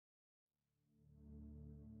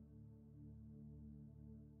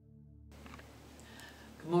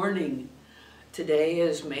Good morning. Today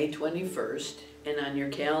is May 21st, and on your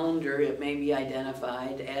calendar it may be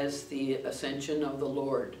identified as the Ascension of the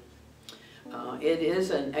Lord. It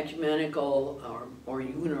is an ecumenical or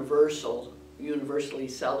universally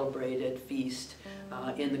celebrated feast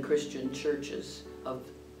in the Christian churches of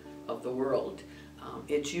the world.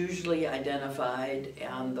 It's usually identified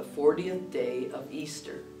on the 40th day of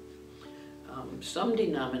Easter. Some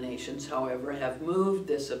denominations, however, have moved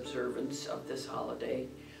this observance of this holiday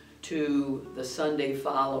to the Sunday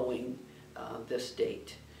following this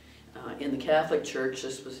date. In the Catholic Church,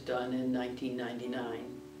 this was done in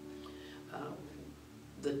 1999.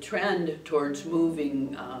 The trend towards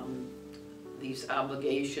moving these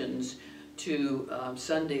obligations to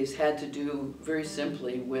Sundays had to do very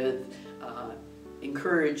simply with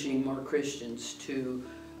encouraging more Christians to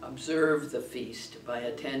observe the feast by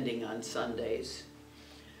attending on Sundays.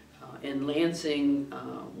 In Lansing,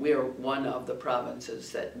 we are one of the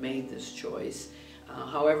provinces that made this choice.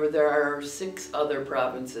 However, there are 6 other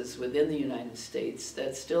provinces within the United States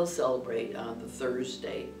that still celebrate on the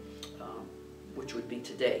Thursday, which would be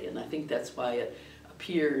today, and I think that's why it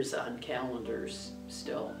appears on calendars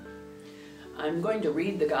still. I'm going to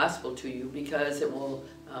read the gospel to you because it will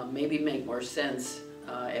maybe make more sense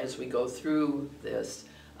as we go through this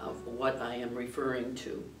of what I am referring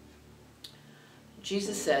to.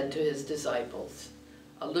 Jesus said to his disciples,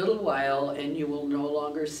 "A little while and you will no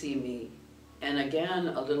longer see me, and again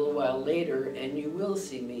a little while later and you will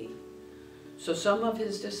see me." So some of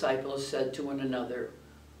his disciples said to one another,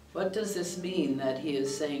 "What does this mean that he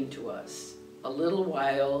is saying to us? A little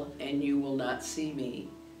while and you will not see me,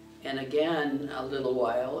 and again a little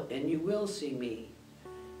while and you will see me,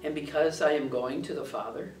 and because I am going to the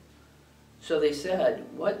Father?" So they said,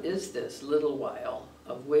 "What is this little while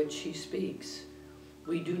of which he speaks?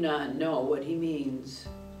 We do not know what he means."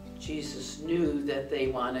 Jesus knew that they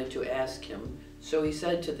wanted to ask him, so he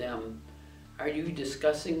said to them, "Are you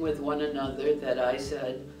discussing with one another that I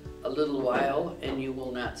said, 'A little while and you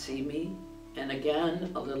will not see me, and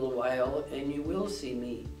again a little while and you will see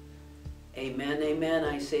me'? Amen, amen,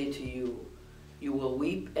 I say to you, you will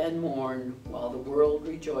weep and mourn while the world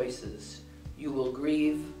rejoices. You will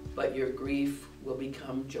grieve, but your grief will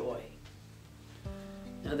become joy."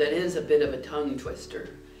 Now that is a bit of a tongue twister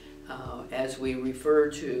as we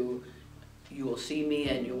refer to "you will see me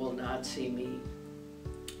and you will not see me."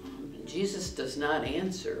 Jesus does not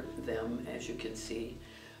answer them, as you can see,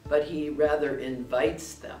 but he rather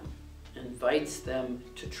invites them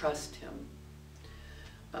to trust him.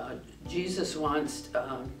 Jesus wants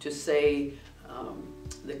to say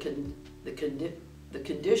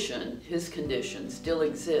his condition still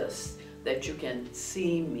exists, that you can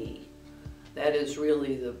see me. That is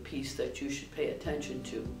really the piece that you should pay attention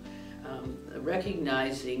to.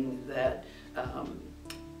 Recognizing that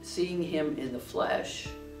seeing him in the flesh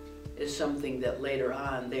is something that later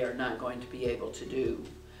on they are not going to be able to do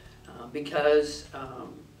because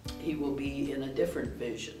he will be in a different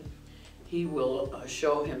vision. He will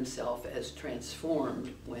show himself as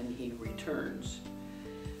transformed when he returns.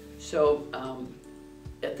 So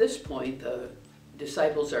at this point, the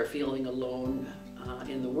disciples are feeling alone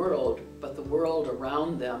in the world, but the world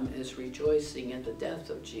around them is rejoicing at the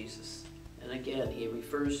death of Jesus. And again, he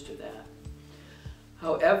refers to that.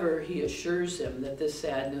 However, he assures them that this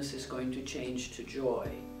sadness is going to change to joy.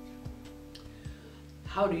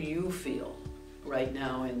 How do you feel right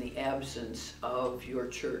now in the absence of your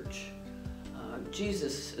church?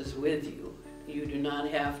 Jesus is with you. You do not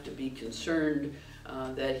have to be concerned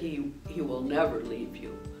that he will never leave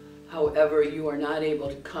you. However, you are not able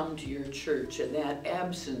to come to your church, and that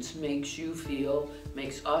absence makes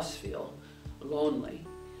us feel lonely.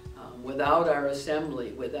 Without our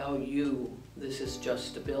assembly, without you, this is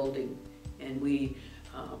just a building, and we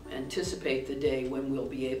anticipate the day when we'll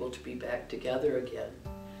be able to be back together again.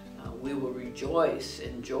 We will rejoice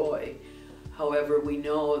in joy. However, we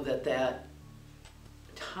know that that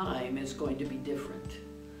time is going to be different.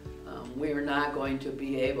 We are not going to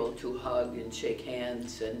be able to hug and shake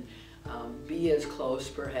hands and be as close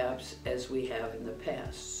perhaps as we have in the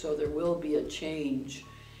past. So there will be a change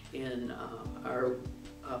in our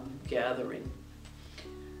gathering.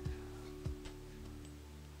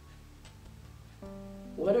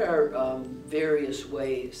 What are various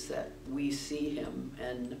ways that we see him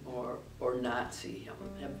or not see him?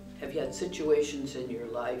 Have you had situations in your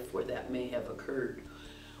life where that may have occurred,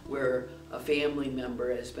 where a family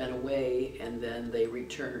member has been away and then they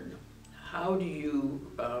return? How do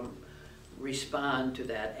you respond to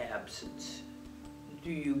that absence?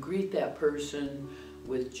 Do you greet that person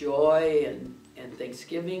with joy and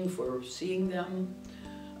thanksgiving for seeing them?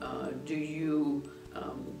 Do you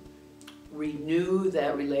renew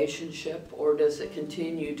that relationship, or does it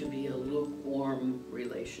continue to be a lukewarm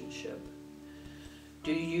relationship?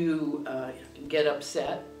 Do you get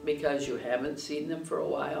upset because you haven't seen them for a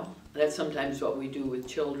while? That's sometimes what we do with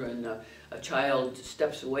children. A child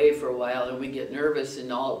steps away for a while and we get nervous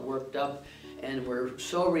and all worked up, and we're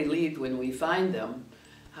so relieved when we find them.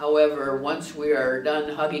 However, once we are done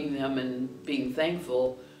hugging them and being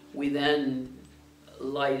thankful, we then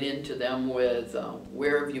light into them with,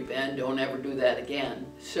 where have you been? Don't ever do that again.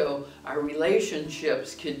 So our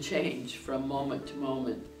relationships can change from moment to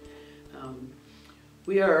moment.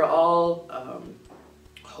 We are all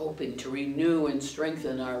hoping to renew and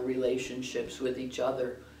strengthen our relationships with each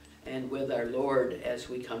other and with our Lord as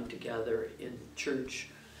we come together in church.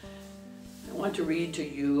 I want to read to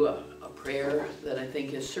you a prayer that I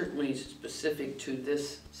think is certainly specific to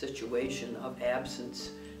this situation of absence.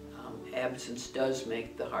 Absence does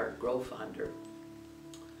make the heart grow fonder.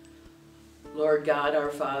 Lord God, our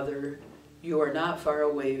Father, you are not far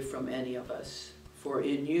away from any of us, for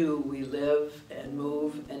in you we live and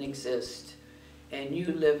move and exist, and you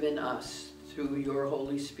live in us through your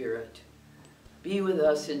Holy Spirit. Be with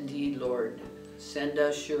us indeed, Lord. Send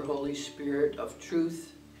us your Holy Spirit of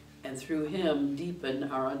truth, and through him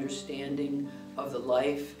deepen our understanding of the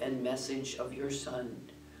life and message of your Son,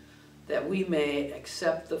 that we may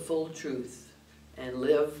accept the full truth and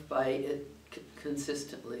live by it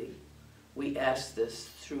consistently. We ask this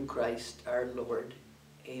through Christ our Lord.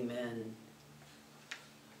 Amen.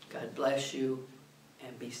 God bless you,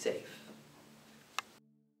 and be safe.